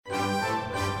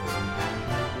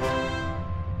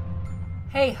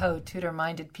Hey ho,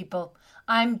 Tudor-minded people.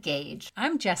 I'm Gage.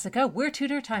 I'm Jessica. We're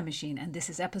Tudor Time Machine, and this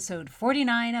is episode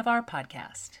 49 of our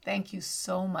podcast. Thank you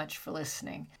so much for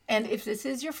listening. And if this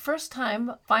is your first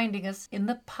time finding us in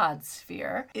the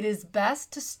Podsphere, it is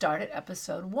best to start at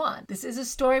episode 1. This is a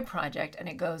story project, and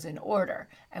it goes in order,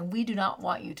 and we do not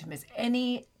want you to miss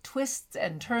any twists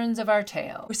and turns of our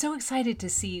tale. We're so excited to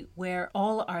see where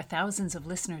all our thousands of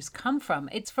listeners come from.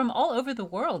 It's from all over the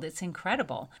world. It's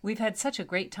incredible. We've had such a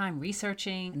great time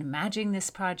researching and imagining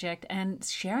this project and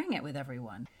sharing it with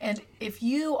everyone. And if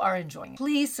you are enjoying it,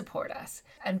 please support us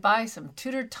and buy some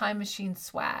Tudor Time Machine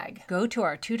swag. Go to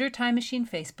our Tudor Time Machine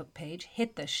Facebook page,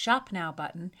 hit the Shop Now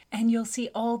button, and you'll see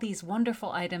all these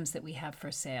wonderful items that we have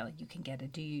for sale. You can get a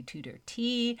Do You Tudor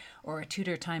tee or a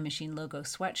Tudor Time Machine logo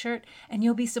sweatshirt, and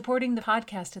you'll be supporting the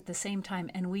podcast at the same time,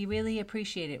 and we really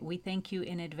appreciate it. We thank you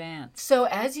in advance. So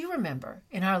as you remember,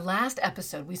 in our last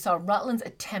episode, we saw Rutland's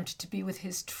attempt to be with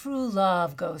his true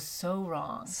love go so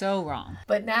wrong. So wrong.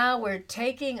 But now we're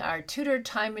taking our Tudor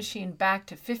Time Machine back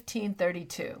to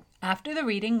 1532. After the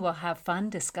reading, we'll have fun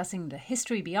discussing the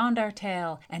history beyond our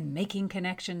tale and making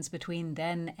connections between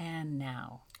then and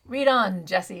now. Read on,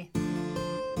 Jessie.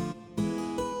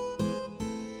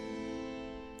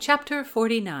 Chapter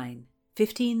 49,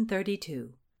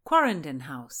 1532. Quarrendon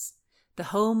House, the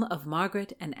home of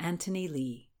Margaret and Antony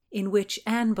Lee, in which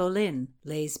Anne Boleyn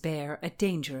lays bare a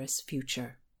dangerous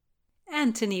future.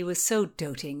 Antony was so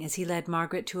doting as he led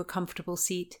Margaret to a comfortable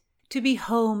seat. To be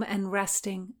home and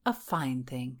resting, a fine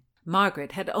thing.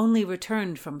 Margaret had only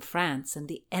returned from France and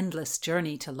the endless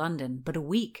journey to London but a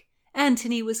week.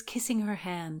 Antony was kissing her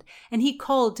hand, and he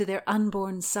called to their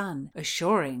unborn son,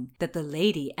 assuring that the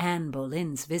Lady Anne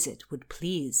Boleyn's visit would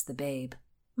please the babe.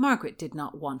 Margaret did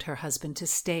not want her husband to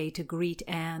stay to greet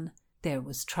Anne. There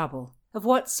was trouble. Of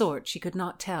what sort she could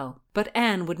not tell, but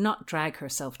Anne would not drag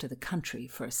herself to the country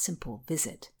for a simple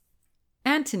visit.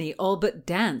 Antony all but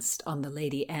danced on the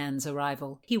Lady Anne's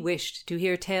arrival. He wished to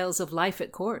hear tales of life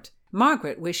at court.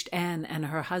 Margaret wished Anne and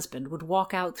her husband would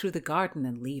walk out through the garden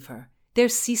and leave her. Their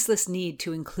ceaseless need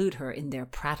to include her in their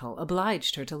prattle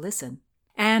obliged her to listen.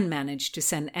 Anne managed to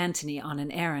send Antony on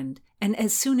an errand, and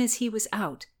as soon as he was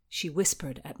out, she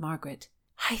whispered at Margaret,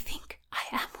 "I think I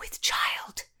am with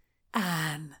child."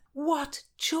 "Anne, what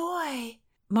joy!"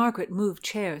 Margaret moved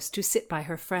chairs to sit by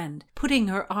her friend, putting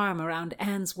her arm around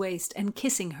Anne's waist and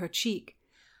kissing her cheek.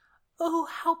 "Oh,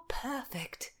 how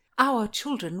perfect! Our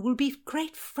children will be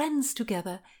great friends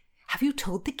together. Have you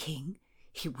told the king?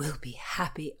 He will be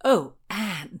happy. Oh,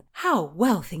 Anne, how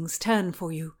well things turn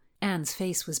for you." Anne's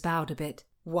face was bowed a bit.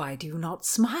 "Why do you not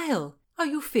smile? Are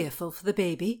you fearful for the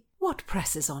baby? What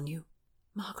presses on you?"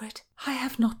 "Margaret, I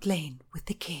have not lain with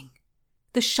the king."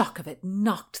 The shock of it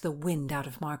knocked the wind out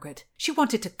of Margaret. She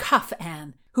wanted to cuff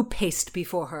Anne, who paced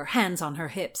before her, hands on her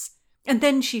hips. And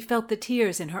then she felt the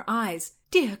tears in her eyes.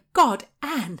 "Dear God,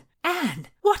 Anne, Anne,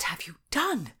 what have you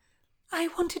done?" "I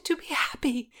wanted to be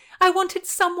happy. I wanted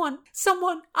someone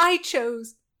I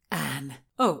chose." "Anne,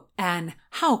 oh, Anne,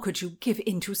 how could you give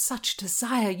in to such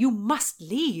desire? You must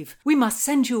leave. We must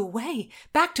send you away,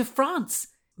 back to France."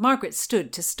 Margaret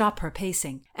stood to stop her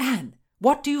pacing. "Anne,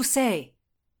 what do you say?"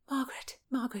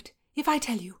 Margaret, if I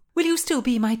tell you, will you still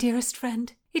be my dearest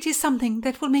friend? It is something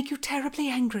that will make you terribly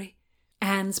angry."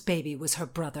 Anne's baby was her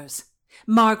brother's.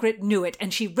 Margaret knew it,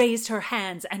 and she raised her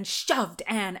hands and shoved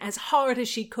Anne as hard as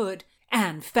she could.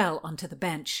 Anne fell onto the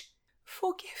bench.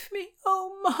 "Forgive me,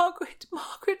 oh,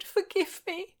 Margaret, forgive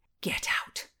me." "Get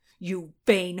out, you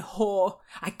vain whore.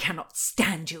 I cannot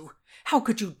stand you. How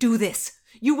could you do this?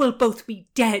 You will both be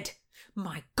dead.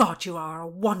 My God, you are a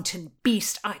wanton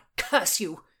beast. I curse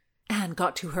you." Anne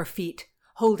got to her feet,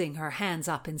 holding her hands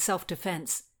up in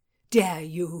self-defense. Dare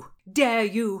you,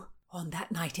 on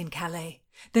that night in Calais,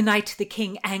 the night the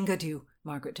king angered you?"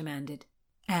 Margaret demanded.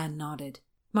 Anne nodded.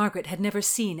 Margaret had never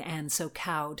seen Anne so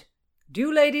cowed. "Do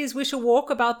you ladies wish a walk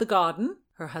about the garden?"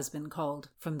 her husband called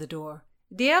from the door.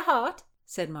 "Dear heart,"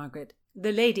 said Margaret,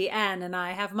 "the Lady Anne and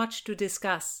I have much to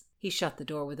discuss." He shut the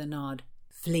door with a nod.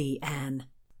 "Flee, Anne."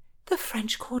 "The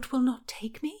French court will not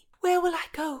take me. Where will I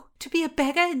go? To be a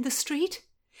beggar in the street?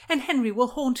 And Henry will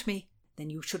haunt me." "Then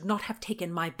you should not have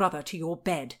taken my brother to your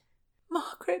bed."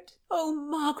 "Margaret, oh,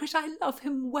 Margaret, I love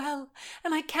him well,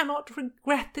 and I cannot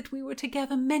regret that we were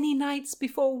together many nights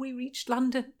before we reached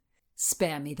London."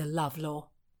 "Spare me the love-law."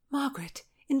 "Margaret,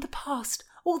 in the past,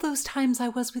 all those times I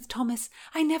was with Thomas,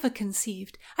 I never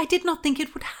conceived. I did not think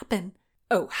it would happen."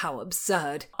 "Oh, how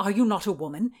absurd! Are you not a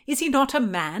woman? Is he not a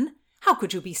man? How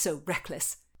could you be so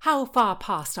reckless? How far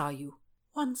past are you?"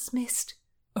 "Once missed."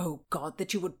 "Oh, God,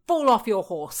 that you would fall off your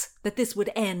horse, that this would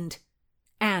end."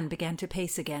 Anne began to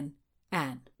pace again.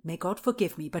 Anne, may God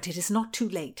forgive me, but it is not too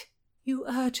late. You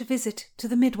urge a visit to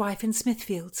the midwife in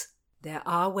Smithfields. There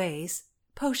are ways.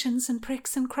 Potions and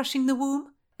pricks and crushing the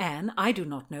womb? Anne, I do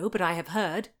not know, but I have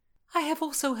heard. I have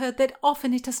also heard that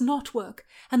often it does not work,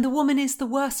 and the woman is the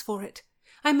worse for it.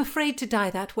 I am afraid to die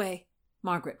that way.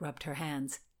 Margaret rubbed her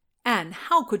hands. Anne,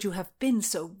 how could you have been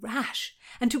so rash,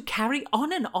 and to carry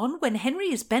on and on when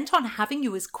Henry is bent on having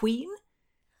you as queen?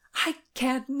 I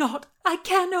care not. I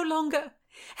care no longer.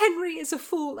 Henry is a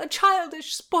fool, a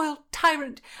childish, spoiled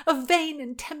tyrant, a vain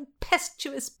and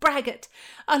tempestuous braggart,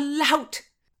 a lout.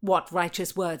 What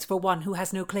righteous words for one who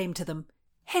has no claim to them.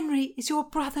 Henry is your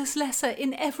brother's lesser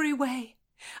in every way.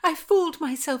 I fooled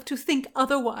myself to think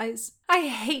otherwise. I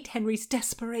hate Henry's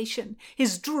desperation,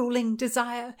 his drooling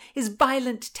desire, his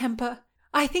violent temper.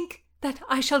 I think that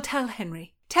I shall tell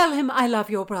Henry. Tell him I love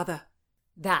your brother.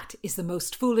 That is the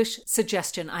most foolish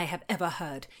suggestion I have ever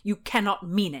heard. You cannot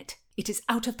mean it. It is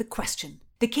out of the question.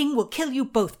 The king will kill you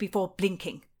both before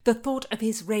blinking. The thought of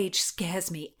his rage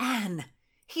scares me. Anne,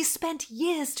 he spent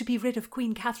years to be rid of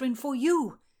Queen Catherine for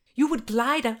you. You would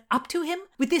glide up to him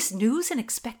with this news and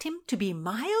expect him to be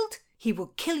mild? He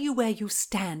will kill you where you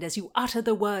stand as you utter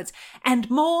the words, and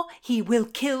more, he will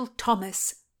kill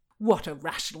Thomas. What a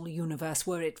rational universe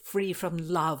were it free from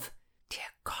love.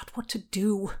 Dear God, what to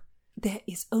do? There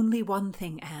is only one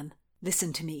thing, Anne.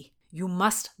 Listen to me. You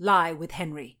must lie with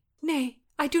Henry. Nay,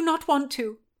 I do not want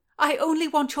to. I only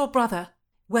want your brother.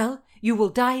 Well, you will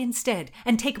die instead,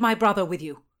 and take my brother with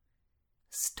you.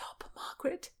 Stop,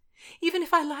 Margaret. Even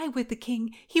if I lie with the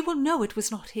king, he will know it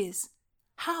was not his.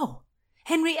 How?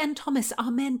 Henry and Thomas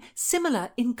are men similar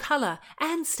in colour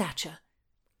and stature.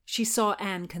 She saw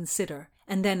Anne consider,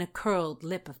 and then a curled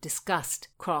lip of disgust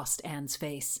crossed Anne's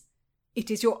face. It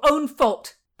is your own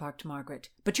fault, barked Margaret,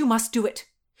 but you must do it.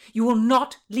 You will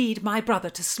not lead my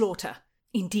brother to slaughter.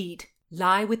 Indeed,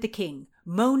 lie with the king,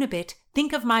 moan a bit,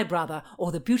 think of my brother,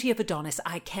 or the beauty of Adonis,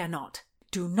 I care not.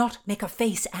 Do not make a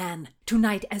face, Anne.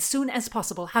 Tonight, as soon as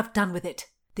possible, have done with it.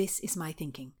 This is my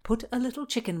thinking. Put a little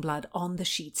chicken blood on the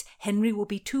sheets. Henry will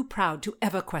be too proud to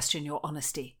ever question your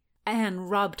honesty. Anne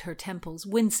rubbed her temples,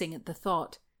 wincing at the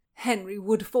thought. Henry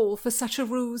would fall for such a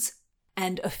ruse.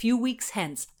 And a few weeks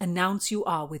hence, announce you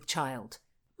are with child.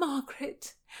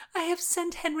 Margaret, I have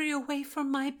sent Henry away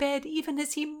from my bed even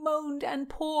as he moaned and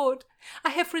poured. I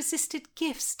have resisted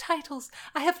gifts, titles.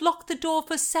 I have locked the door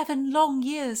for 7 long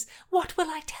years. What will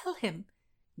I tell him?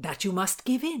 That you must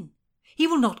give in. He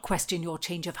will not question your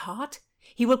change of heart.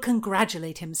 He will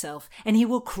congratulate himself, and he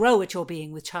will crow at your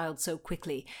being with child so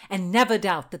quickly, and never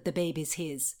doubt that the babe is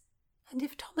his. And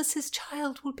if Thomas's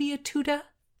child will be a Tudor?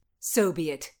 So be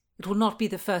it. It will not be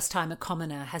the first time a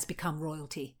commoner has become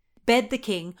royalty. Bed the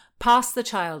king, pass the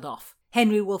child off.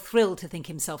 Henry will thrill to think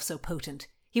himself so potent.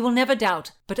 He will never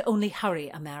doubt, but only hurry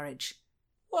a marriage.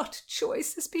 What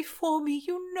choice is before me?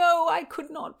 You know I could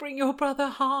not bring your brother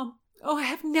harm. Oh, I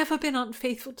have never been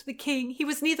unfaithful to the king. He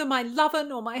was neither my lover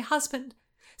nor my husband.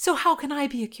 So how can I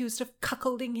be accused of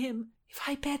cuckolding him? If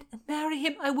I bed and marry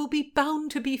him, I will be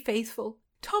bound to be faithful.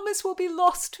 Thomas will be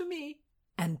lost to me.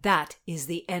 And that is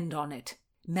the end on it.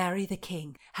 Marry the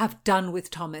king. Have done with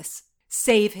Thomas.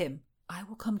 Save him. I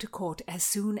will come to court as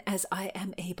soon as I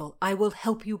am able. I will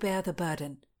help you bear the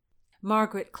burden.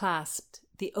 Margaret clasped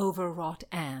the overwrought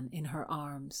Anne in her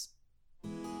arms.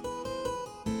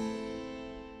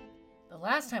 The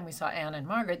last time we saw Anne and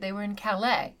Margaret, they were in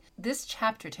Calais. This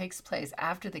chapter takes place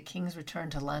after the king's return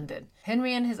to London.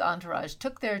 Henry and his entourage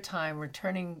took their time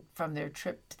returning from their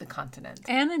trip to the continent.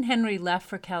 Anne and Henry left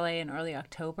for Calais in early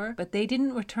October, but they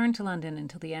didn't return to London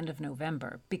until the end of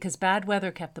November because bad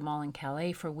weather kept them all in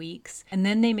Calais for weeks, and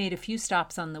then they made a few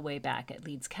stops on the way back at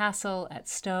Leeds Castle, at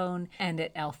Stone, and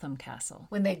at Eltham Castle.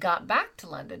 When they got back to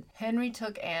London, Henry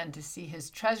took Anne to see his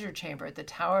treasure chamber at the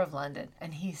Tower of London,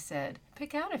 and he said,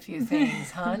 "Pick out a few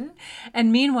things, hun."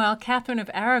 And meanwhile, Catherine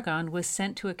of Aragon was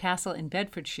sent to a castle in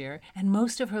Bedfordshire, and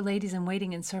most of her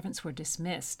ladies-in-waiting and servants were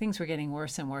dismissed. Things were getting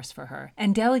worse and worse for her.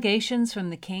 And delegations from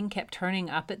the king kept turning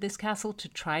up at this castle to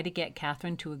try to get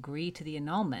Catherine to agree to the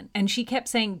annulment. And she kept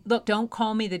saying, "Look, don't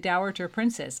call me the Dowager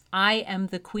Princess. I am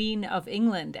the Queen of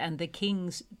England and the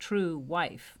king's true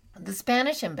wife." The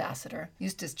Spanish ambassador,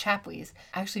 Eustace Chapuis,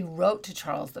 actually wrote to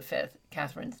Charles V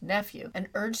Catherine's nephew, and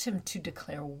urged him to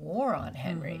declare war on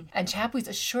Henry. And Chapuys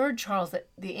assured Charles that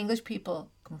the English people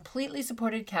completely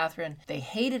supported Catherine, they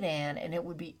hated Anne, and it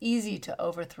would be easy to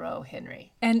overthrow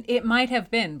Henry. And it might have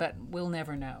been, but we'll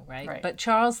never know, right? But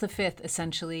Charles V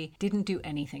essentially didn't do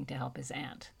anything to help his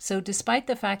aunt. So despite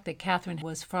the fact that Catherine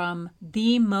was from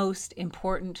the most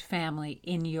important family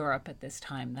in Europe at this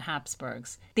time, the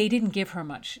Habsburgs, they didn't give her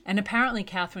much. And apparently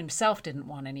Catherine herself didn't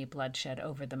want any bloodshed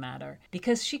over the matter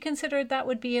because she considered that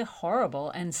would be horrible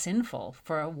and sinful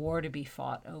for a war to be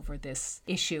fought over this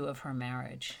issue of her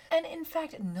marriage. And in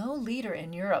fact, no leader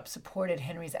in Europe supported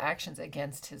Henry's actions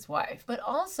against his wife, but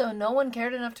also no one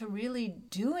cared enough to really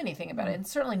do anything about it, and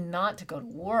certainly not to go to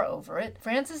war over it.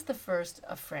 Francis I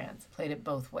of France played it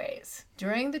both ways.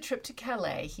 During the trip to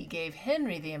Calais, he gave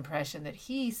Henry the impression that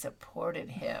he supported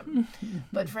him.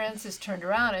 But Francis turned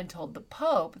around and told the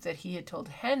Pope that he had told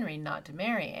Henry not to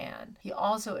marry Anne. He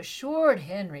also assured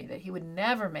Henry that he would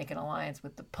never make an alliance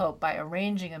with the Pope by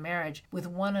arranging a marriage with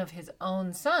one of his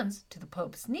own sons to the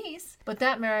Pope's niece, but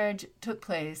that marriage took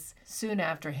place soon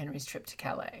after Henry's trip to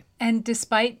Calais. And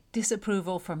despite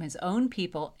disapproval from his own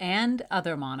people and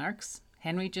other monarchs,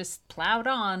 Henry just plowed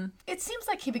on. It seems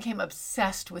like he became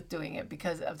obsessed with doing it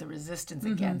because of the resistance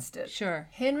against it. Sure.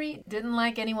 Henry didn't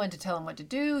like anyone to tell him what to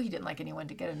do. He didn't like anyone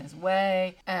to get in his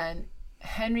way. And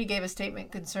Henry gave a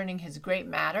statement concerning his great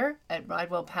matter at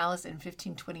Bridewell Palace in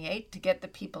 1528 to get the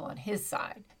people on his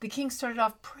side. The king started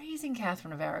off praising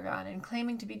Catherine of Aragon and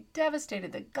claiming to be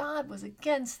devastated that God was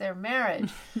against their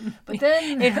marriage. But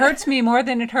then it hurts me more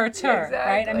than it hurts her,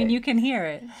 Exactly. right? I mean, you can hear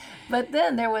it. But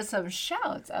then there was some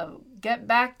shouts of, "Get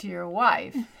back to your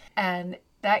wife." And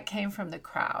that came from the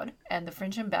crowd, and the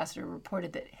French ambassador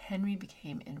reported that Henry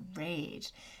became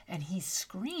enraged, and he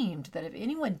screamed that if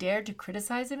anyone dared to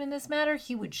criticize him in this matter,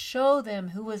 he would show them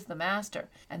who was the master,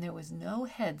 and there was no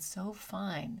head so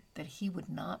fine that he would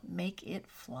not make it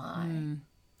fly.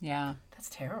 Yeah. That's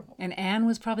terrible. And Anne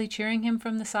was probably cheering him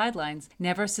from the sidelines,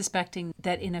 never suspecting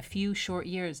that in a few short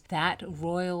years, that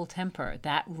royal temper,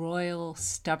 that royal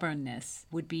stubbornness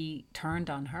would be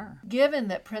turned on her. Given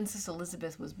that Princess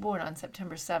Elizabeth was born on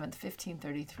September 7th,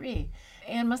 1533,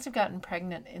 Anne must have gotten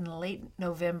pregnant in late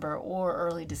November or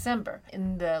early December.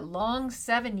 In the long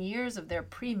 7 years of their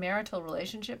premarital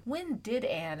relationship, when did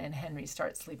Anne and Henry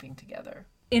start sleeping together?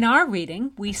 In our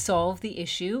reading, we solve the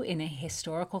issue in a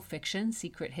historical fiction,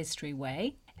 secret history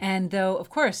way. And though, of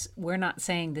course, we're not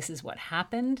saying this is what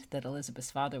happened, that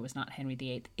Elizabeth's father was not Henry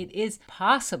VIII, it is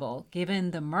possible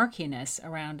given the murkiness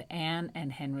around Anne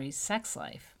and Henry's sex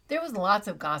life. There was lots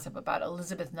of gossip about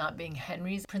Elizabeth not being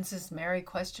Henry's. Princess Mary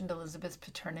questioned Elizabeth's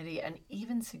paternity and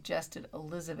even suggested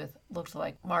Elizabeth looked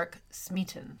like Mark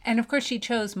Smeaton. And of course, she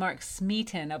chose Mark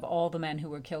Smeaton of all the men who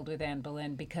were killed with Anne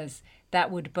Boleyn because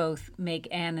that would both make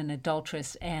Anne an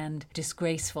adulteress and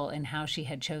disgraceful in how she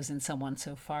had chosen someone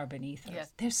so far beneath her.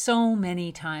 Yes. There's so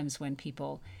many times when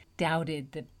people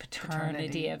doubted the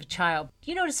paternity of a child.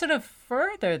 You know, to sort of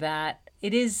further that,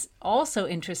 it is also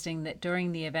interesting that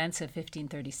during the events of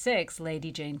 1536,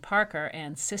 Lady Jane Parker,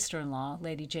 Anne's sister-in-law,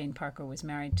 Lady Jane Parker was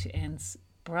married to Anne's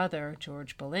brother,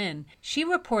 George Boleyn, she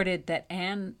reported that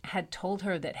Anne had told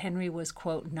her that Henry was,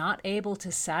 quote, not able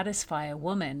to satisfy a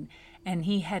woman, and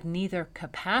he had neither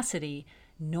capacity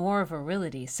nor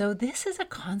virility. So this is a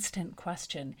constant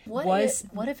question. What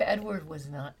if Edward was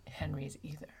not Henry's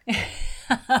either?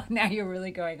 Now you're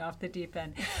really going off the deep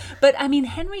end. But I mean,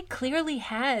 Henry clearly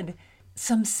had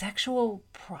some sexual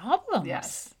problems.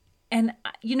 Yes. And,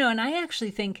 you know, and I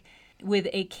actually think with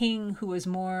a king who was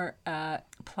more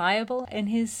pliable in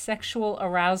his sexual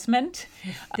arousement,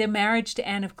 the marriage to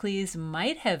Anne of Cleves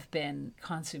might have been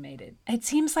consummated. It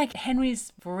seems like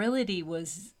Henry's virility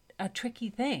was a tricky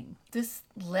thing. This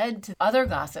led to other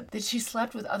gossip that she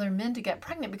slept with other men to get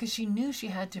pregnant because she knew she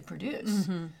had to produce,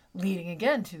 leading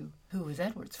again to who was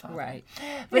Edward's father. Right.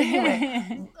 But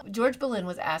anyway, George Boleyn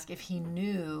was asked if he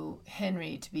knew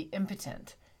Henry to be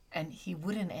impotent, and he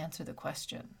wouldn't answer the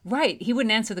question. Right. He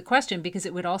wouldn't answer the question because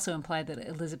it would also imply that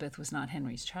Elizabeth was not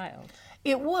Henry's child.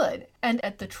 It would. And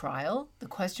at the trial, the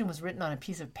question was written on a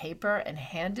piece of paper and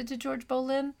handed to George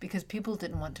Boleyn because people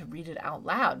didn't want to read it out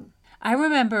loud. I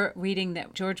remember reading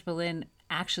that George Boleyn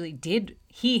actually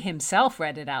he himself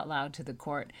read it out loud to the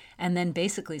court and then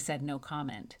basically said no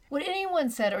comment. What anyone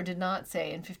said or did not say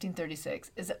in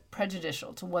 1536 is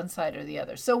prejudicial to one side or the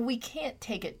other, so we can't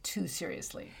take it too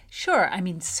seriously. Sure, I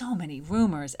mean, so many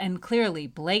rumors and clearly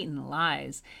blatant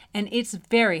lies, and it's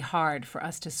very hard for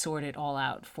us to sort it all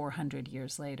out 400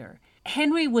 years later.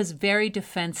 Henry was very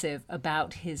defensive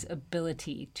about his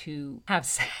ability to have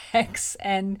sex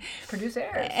and produce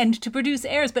heirs. And to produce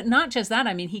heirs. But not just that.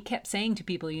 I mean, he kept saying to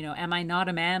people, am I not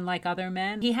a man like other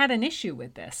men? He had an issue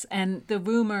with this. And the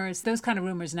rumors, those kind of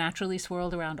rumors naturally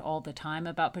swirled around all the time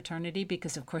about paternity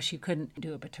because, of course, you couldn't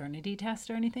do a paternity test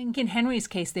or anything. In Henry's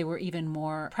case, they were even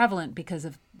more prevalent because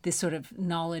of this sort of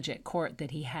knowledge at court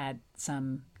that he had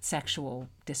some sexual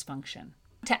dysfunction.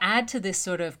 To add to this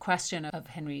sort of question of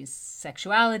Henry's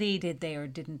sexuality, did they or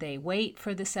didn't they wait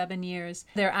for the 7 years?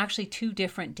 There are actually 2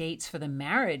 different dates for the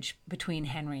marriage between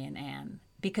Henry and Anne,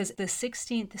 because the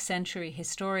 16th century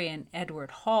historian Edward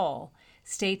Hall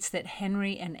states that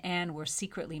Henry and Anne were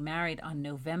secretly married on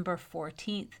November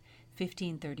 14th,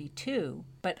 1532,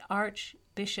 but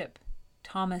Archbishop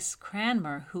Thomas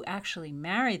Cranmer, who actually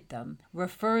married them,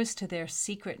 refers to their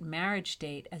secret marriage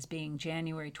date as being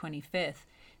January 25th,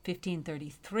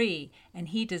 1533, and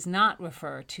he does not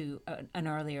refer to an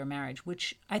earlier marriage,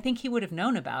 which I think he would have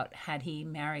known about had he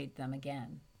married them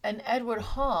again. And Edward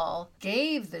Hall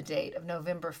gave the date of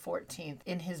November 14th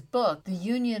in his book, The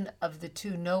Union of the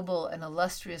Two Noble and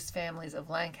Illustrious Families of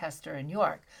Lancaster and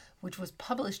York, which was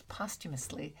published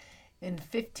posthumously in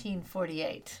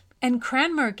 1548. And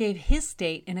Cranmer gave his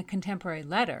date in a contemporary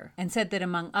letter and said that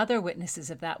among other witnesses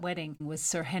of that wedding was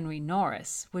Sir Henry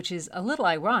Norris, which is a little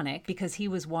ironic because he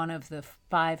was one of the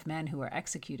 5 men who were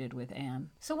executed with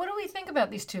Anne. So what do we think about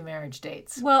these 2 marriage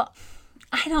dates? Well,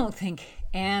 I don't think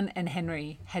Anne and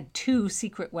Henry had 2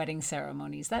 secret wedding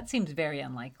ceremonies. That seems very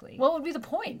unlikely. What would be the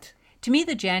point? To me,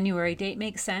 the January date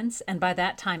makes sense, and by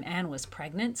that time Anne was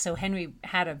pregnant, so Henry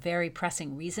had a very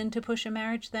pressing reason to push a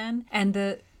marriage then. And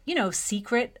the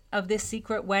secret of this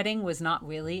secret wedding was not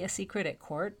really a secret at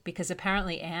court because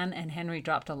apparently Anne and Henry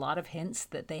dropped a lot of hints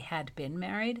that they had been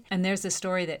married. And there's a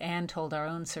story that Anne told our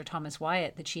own Sir Thomas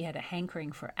Wyatt that she had a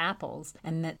hankering for apples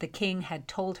and that the king had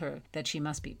told her that she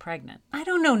must be pregnant. I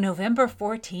don't know, November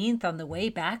 14th on the way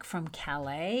back from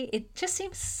Calais? It just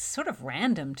seems sort of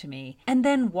random to me. And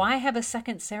then why have a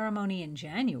second ceremony in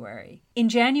January? In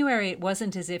January, it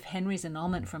wasn't as if Henry's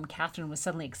annulment from Catherine was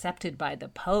suddenly accepted by the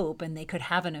Pope and they could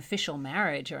have an official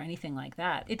marriage or anything like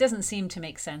that. It doesn't seem to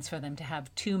make sense for them to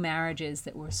have 2 marriages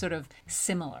that were sort of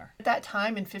similar. At that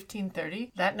time in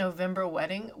 1530, that November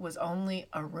wedding was only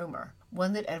a rumor,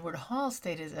 one that Edward Hall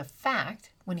stated as a fact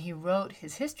when he wrote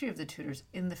his History of the Tudors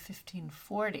in the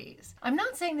 1540s. I'm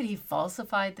not saying that he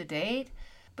falsified the date,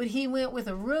 but he went with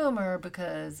a rumor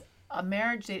because a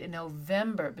marriage date in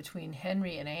November between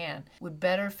Henry and Anne would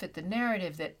better fit the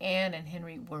narrative that Anne and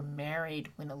Henry were married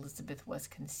when Elizabeth was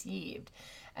conceived,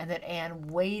 and that Anne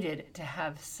waited to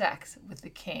have sex with the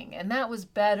king. And that was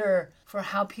better for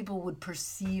how people would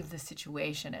perceive the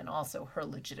situation and also her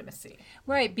legitimacy.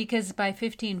 Right, because by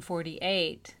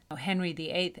 1548, Henry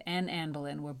VIII and Anne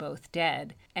Boleyn were both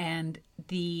dead, and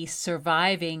the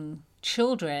surviving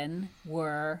children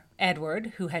were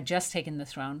Edward, who had just taken the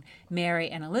throne,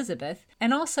 Mary, and Elizabeth.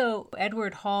 And also,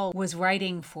 Edward Hall was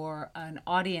writing for an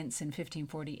audience in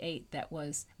 1548 that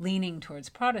was leaning towards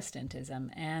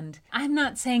Protestantism. And I'm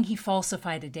not saying he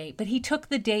falsified a date, but he took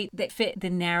the date that fit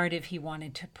the narrative he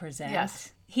wanted to present.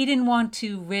 Yes. He didn't want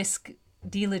to risk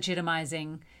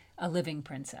delegitimizing a living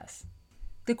princess.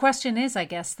 The question is, I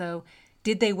guess, though,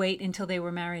 did they wait until they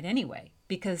were married anyway?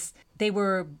 Because they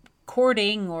were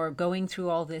courting or going through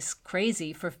all this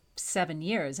crazy for 7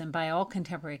 years. And by all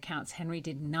contemporary accounts, Henry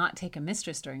did not take a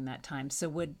mistress during that time. So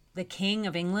would the King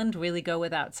of England really go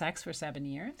without sex for 7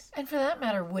 years? And for that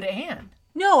matter, would Anne?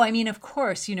 No, I mean, of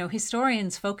course,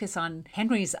 historians focus on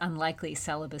Henry's unlikely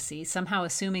celibacy, somehow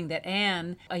assuming that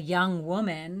Anne, a young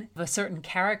woman of a certain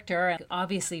character,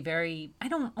 obviously very, I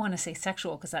don't want to say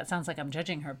sexual because that sounds like I'm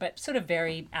judging her, but sort of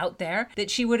very out there,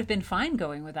 that she would have been fine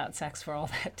going without sex for all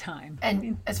that time.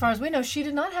 And as far as we know, she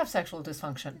did not have sexual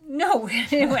dysfunction. No,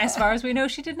 as far as we know,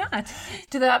 she did not.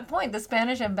 To that point, the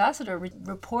Spanish ambassador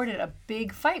reported a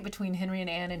big fight between Henry and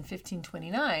Anne in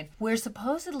 1529, where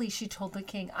supposedly she told the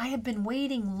king, "I have been waiting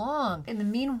long. In the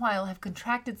meanwhile, have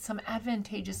contracted some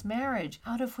advantageous marriage,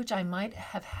 out of which I might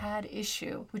have had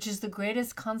issue, which is the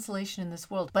greatest consolation in this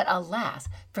world. But alas,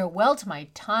 farewell to my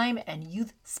time and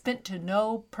youth spent to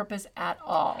no purpose at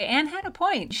all." Anne had a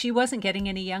point. She wasn't getting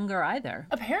any younger either.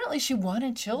 Apparently she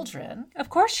wanted children. Of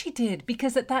course she did,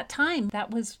 because at that time, that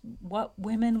was what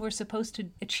women were supposed to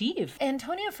achieve.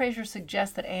 Antonia Fraser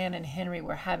suggests that Anne and Henry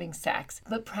were having sex,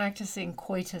 but practicing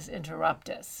coitus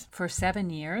interruptus. For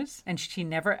 7 years, and she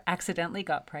never accidentally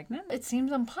got pregnant? It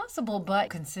seems impossible, but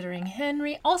considering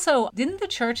Henry... Also, didn't the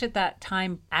church at that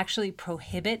time actually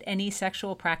prohibit any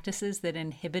sexual practices that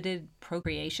inhibited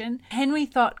procreation? Henry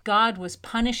thought God was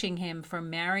punishing him for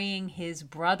marrying his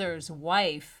brother's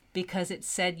wife because it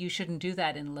said you shouldn't do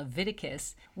that in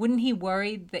Leviticus, wouldn't he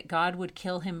worry that God would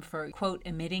kill him for, quote,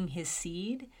 emitting his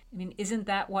seed? I mean, isn't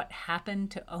that what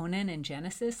happened to Onan in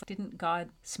Genesis? Didn't God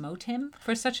smote him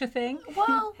for such a thing?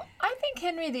 Well, I think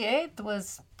Henry VIII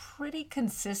was pretty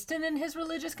consistent in his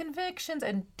religious convictions,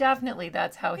 and definitely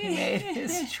that's how he made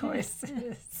his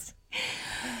choices.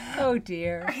 Oh,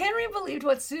 dear. Henry believed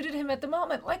what suited him at the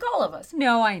moment, like all of us.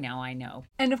 No, I know.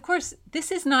 And of course,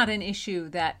 this is not an issue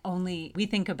that only we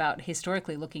think about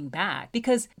historically looking back,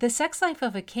 because the sex life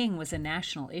of a king was a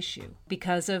national issue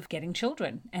because of getting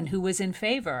children and who was in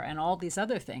favor and all these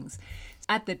other things.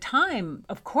 At the time,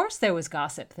 of course, there was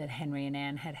gossip that Henry and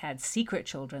Anne had had secret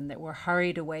children that were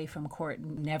hurried away from court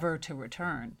never to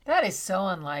return. That is so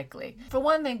unlikely. For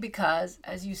one thing, because,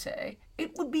 as you say,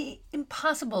 it would be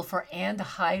impossible for Anne to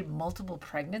hide multiple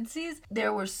pregnancies.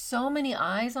 There were so many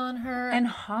eyes on her. And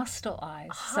hostile eyes.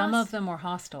 Some of them were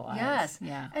hostile eyes. Yes.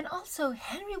 Yeah. And also,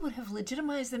 Henry would have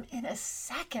legitimized them in a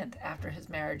second after his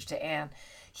marriage to Anne.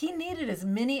 He needed as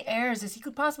many heirs as he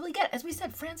could possibly get. As we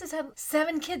said, Francis had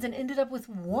 7 kids and ended up with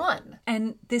 1.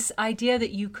 And this idea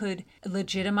that you could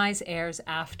legitimize heirs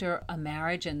after a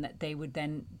marriage and that they would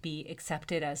then be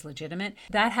accepted as legitimate,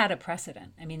 that had a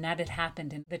precedent. I mean, that had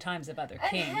happened in the times of other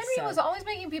kings. And Henry was always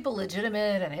making people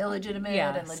legitimate and illegitimate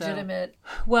and legitimate.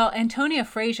 Well, Antonia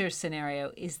Fraser's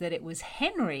scenario is that it was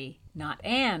Henry, not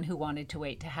Anne, who wanted to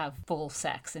wait to have full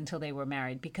sex until they were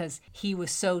married because he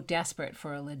was so desperate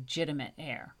for a legitimate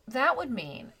heir. That would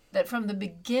mean that from the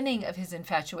beginning of his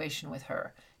infatuation with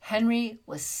her, Henry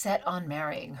was set on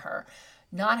marrying her,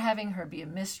 not having her be a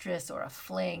mistress or a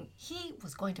fling. He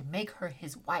was going to make her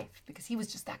his wife because he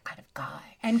was just that kind of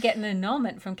guy. And get an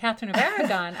annulment from Catherine of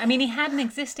Aragon. I mean, he had an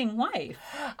existing wife.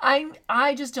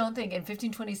 I just don't think in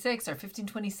 1526 or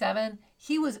 1527,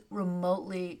 he was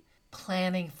remotely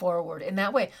planning forward in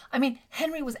that way. I mean,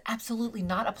 Henry was absolutely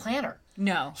not a planner.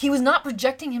 No. He was not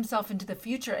projecting himself into the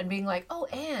future and being like, oh,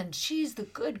 Anne, she's the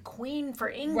good queen for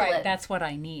England. Right, that's what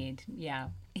I need. Yeah.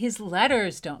 His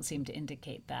letters don't seem to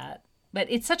indicate that. But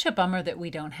it's such a bummer that we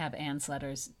don't have Anne's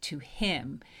letters to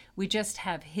him. We just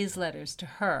have his letters to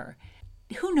her.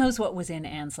 Who knows what was in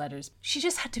Anne's letters? She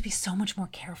just had to be so much more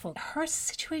careful. Her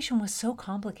situation was so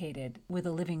complicated with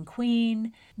a living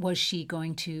queen. Was she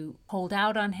going to hold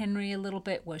out on Henry a little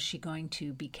bit? Was she going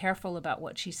to be careful about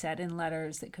what she said in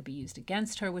letters that could be used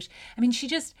against her?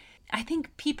 I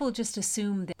think people just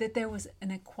assumed that there was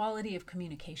an equality of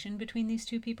communication between these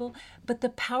two people, but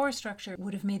the power structure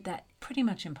would have made that pretty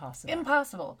much impossible.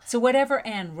 Impossible. So whatever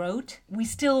Anne wrote, we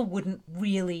still wouldn't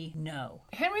really know.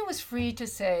 Henry was free to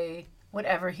say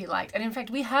whatever he liked. And in fact,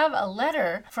 we have a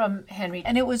letter from Henry,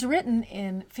 and it was written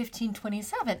in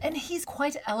 1527, and he's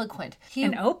quite eloquent.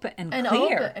 Open and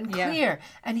clear. Yeah.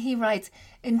 And he writes,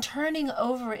 in turning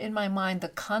over in my mind the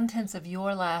contents of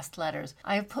your last letters,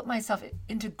 I have put myself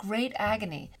into great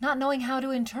agony, not knowing how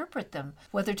to interpret them,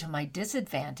 whether to my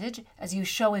disadvantage, as you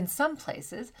show in some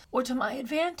places, or to my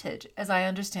advantage, as I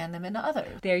understand them in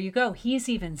others. There you go. He's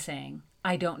even saying,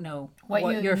 I don't know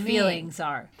what your mean. feelings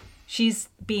are. She's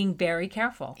being very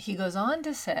careful. He goes on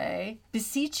to say,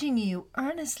 beseeching you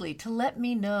earnestly to let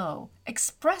me know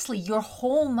expressly your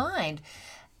whole mind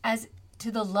as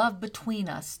to the love between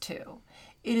us two.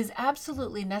 It is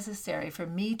absolutely necessary for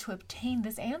me to obtain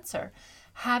this answer,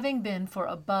 having been for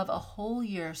above a whole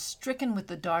year stricken with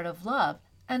the dart of love,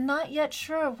 and not yet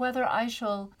sure whether I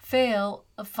shall fail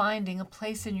of finding a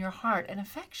place in your heart and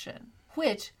affection.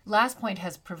 Which last point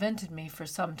has prevented me for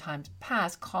some time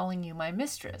past calling you my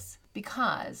mistress,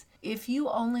 because if you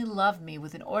only love me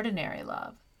with an ordinary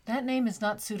love, that name is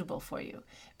not suitable for you,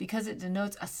 because it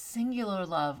denotes a singular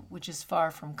love which is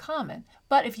far from common.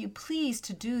 But if you please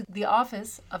to do the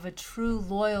office of a true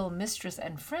loyal mistress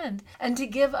and friend, and to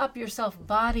give up yourself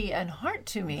body and heart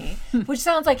to me, which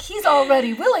sounds like he's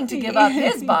already willing to give up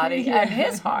his body and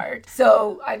his heart,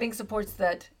 so I think supports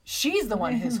that she's the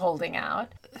one who's holding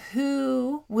out,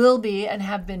 who will be and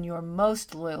have been your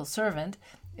most loyal servant,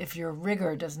 if your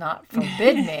rigor does not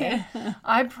forbid me,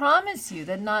 I promise you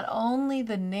that not only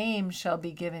the name shall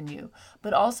be given you,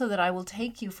 but also that I will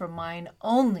take you for mine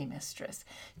only mistress,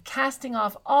 casting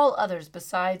off all others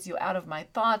besides you out of my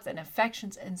thoughts and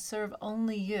affections, and serve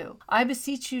only you. I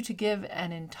beseech you to give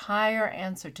an entire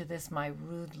answer to this my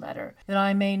rude letter, that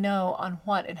I may know on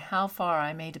what and how far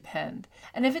I may depend.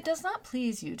 And if it does not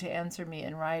please you to answer me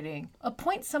in writing,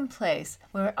 appoint some place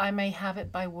where I may have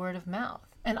it by word of mouth,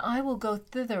 and I will go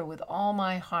thither with all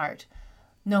my heart.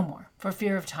 No more, for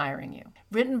fear of tiring you.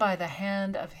 Written by the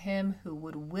hand of him who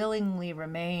would willingly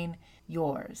remain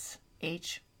yours,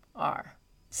 H.R.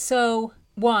 So,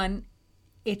 one,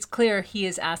 it's clear he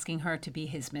is asking her to be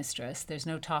his mistress. There's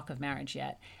no talk of marriage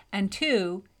yet. And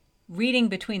two, reading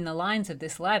between the lines of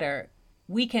this letter,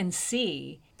 we can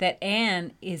see that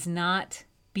Anne is not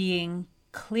being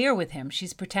clear with him.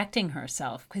 She's protecting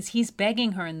herself because he's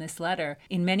begging her in this letter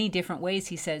in many different ways.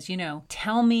 He says,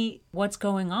 tell me what's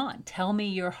going on. Tell me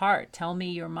your heart. Tell me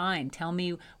your mind. Tell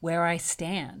me where I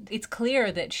stand. It's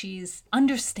clear that she's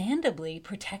understandably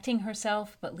protecting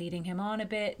herself, but leading him on a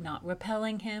bit, not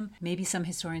repelling him. Maybe some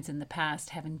historians in the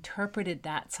past have interpreted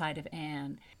that side of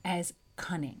Anne as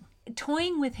cunning,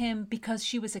 toying with him because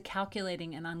she was a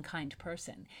calculating and unkind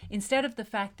person, instead of the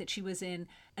fact that she was in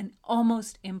an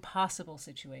almost impossible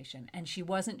situation and she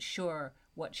wasn't sure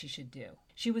what she should do.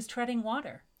 She was treading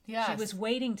water. Yes. She was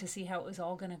waiting to see how it was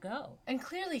all going to go. And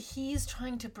clearly he's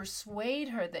trying to persuade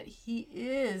her that he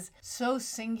is so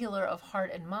singular of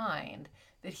heart and mind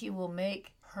that he will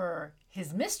make her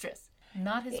his mistress,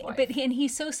 not his wife. And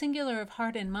he's so singular of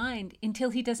heart and mind until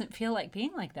he doesn't feel like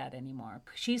being like that anymore.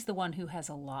 She's the one who has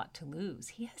a lot to lose.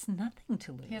 He has nothing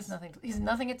to lose. He has nothing. He's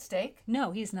nothing at stake?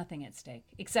 No, he's nothing at stake,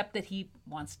 except that he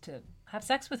wants to have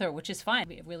sex with her, which is fine.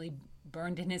 It really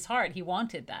burned in his heart. He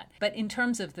wanted that. But in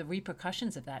terms of the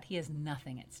repercussions of that, he has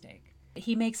nothing at stake.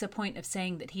 He makes a point of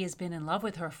saying that he has been in love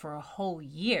with her for a whole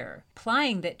year,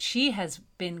 implying that she has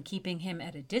been keeping him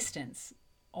at a distance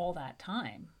all that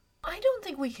time. I don't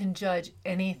think we can judge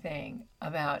anything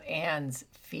about Anne's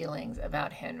feelings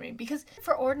about Henry, because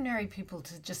for ordinary people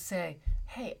to just say,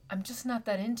 hey, I'm just not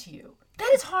that into you,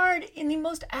 that is hard in the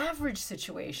most average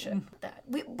situation.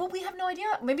 But we have no idea.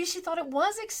 Maybe she thought it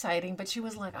was exciting, but she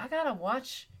was like, I gotta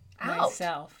watch out.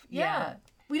 Myself. Yeah.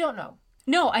 We don't know.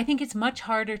 No, I think it's much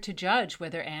harder to judge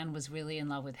whether Anne was really in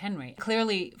love with Henry.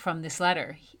 Clearly, from this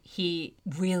letter, he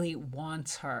really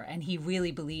wants her, and he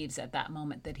really believes at that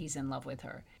moment that he's in love with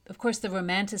her. Of course, the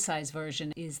romanticized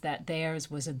version is that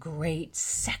theirs was a great,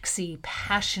 sexy,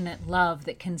 passionate love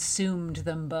that consumed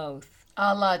them both.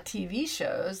 A la TV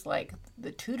shows like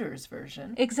the Tudors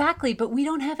version. Exactly, but we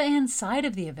don't have Anne's side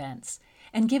of the events.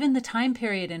 And given the time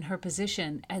period and her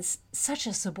position as such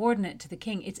a subordinate to the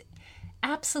king, it's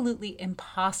absolutely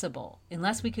impossible,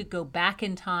 unless we could go back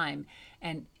in time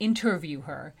and interview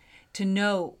her, to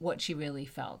know what she really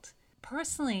felt.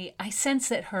 Personally, I sense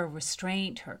that her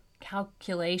restraint, her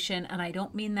calculation, and I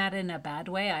don't mean that in a bad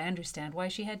way, I understand why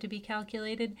she had to be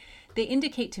calculated, they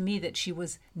indicate to me that she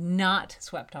was not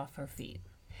swept off her feet,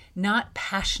 not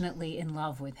passionately in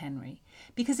love with Henry.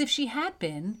 Because if she had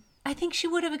been, I think she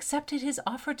would have accepted his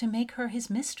offer to make her his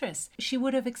mistress. She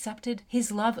would have accepted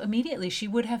his love immediately. She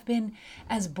would have been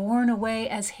as borne away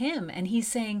as him. And he's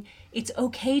saying, it's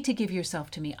okay to give yourself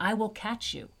to me. I will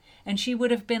catch you. And she would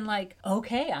have been like,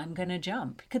 okay, I'm going to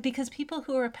jump. Because people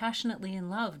who are passionately in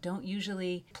love don't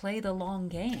usually play the long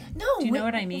game. No. Do you know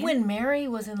what I mean? When Mary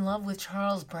was in love with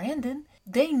Charles Brandon,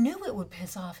 they knew it would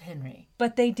piss off Henry.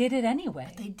 But they did it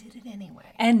anyway.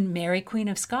 And Mary, Queen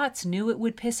of Scots, knew it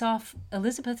would piss off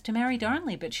Elizabeth to marry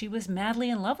Darnley, but she was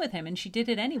madly in love with him, and she did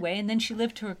it anyway, and then she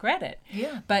lived to regret it.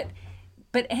 Yeah.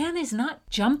 But Anne is not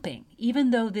jumping,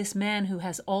 even though this man who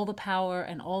has all the power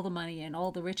and all the money and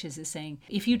all the riches is saying,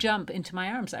 if you jump into my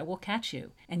arms, I will catch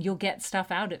you and you'll get stuff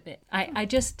out of it. I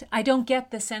don't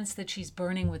get the sense that she's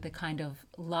burning with the kind of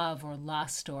love or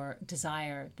lust or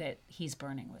desire that he's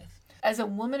burning with. As a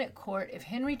woman at court, if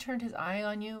Henry turned his eye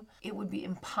on you, it would be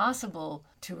impossible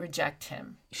to reject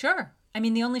him. Sure. I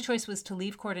mean, the only choice was to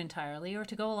leave court entirely or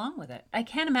to go along with it. I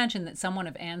can't imagine that someone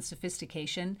of Anne's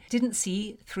sophistication didn't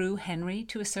see through Henry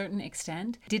to a certain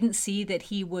extent, didn't see that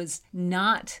he was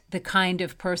not the kind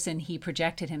of person he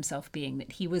projected himself being,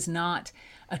 that he was not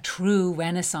a true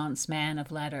Renaissance man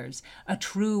of letters, a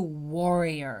true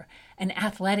warrior, an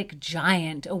athletic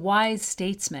giant, a wise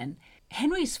statesman.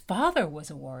 Henry's father was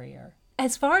a warrior.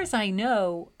 As far as I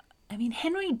know,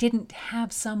 Henry didn't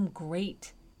have some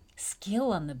great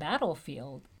skill on the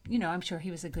battlefield. I'm sure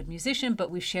he was a good musician,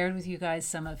 but we've shared with you guys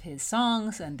some of his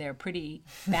songs and they're pretty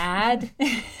bad.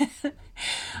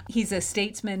 He's a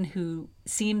statesman who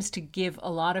seems to give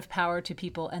a lot of power to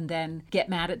people and then get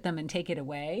mad at them and take it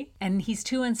away. And he's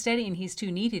too unsteady and he's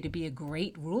too needy to be a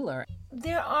great ruler.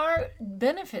 There are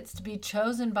benefits to be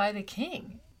chosen by the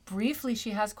king. Briefly,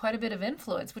 she has quite a bit of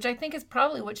influence, which I think is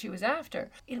probably what she was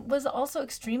after. It was also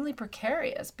extremely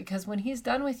precarious because when he's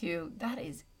done with you, that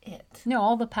is it. No,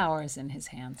 all the power is in his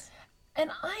hands.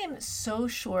 And I am so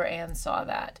sure Anne saw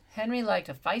that. Henry liked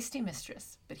a feisty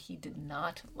mistress, but he did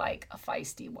not like a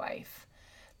feisty wife.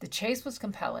 The chase was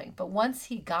compelling, but once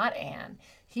he got Anne,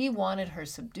 he wanted her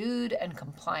subdued and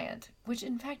compliant, which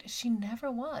in fact she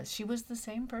never was. She was the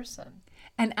same person.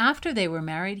 And after they were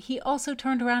married, he also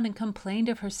turned around and complained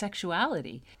of her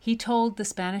sexuality. He told the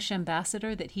Spanish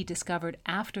ambassador that he discovered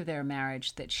after their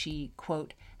marriage that she,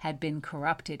 quote, had been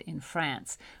corrupted in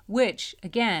France, which,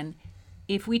 again,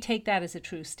 if we take that as a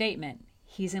true statement,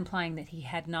 he's implying that he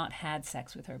had not had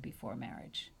sex with her before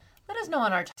marriage. Let us know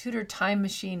on our Tudor Time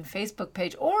Machine Facebook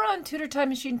page or on Tudor Time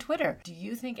Machine Twitter. Do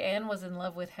you think Anne was in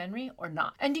love with Henry or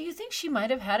not? And do you think she might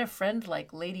have had a friend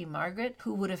like Lady Margaret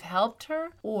who would have helped her?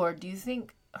 Or do you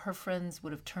think her friends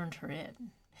would have turned her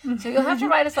in? So you'll have to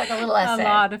write us like a little essay. A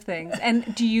lot of things.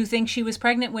 And do you think she was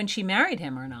pregnant when she married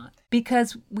him or not?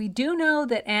 Because we do know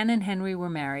that Anne and Henry were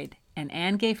married, and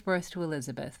Anne gave birth to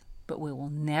Elizabeth, but we will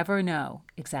never know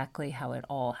exactly how it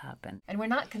all happened. And we're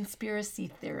not conspiracy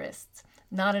theorists.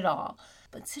 Not at all.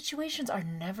 But situations are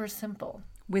never simple.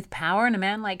 With power and a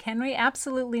man like Henry,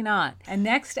 absolutely not. And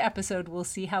next episode, we'll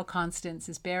see how Constance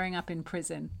is bearing up in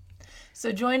prison.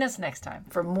 So join us next time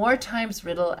for more Times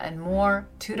Riddle and more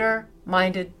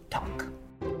Tudor-minded talk.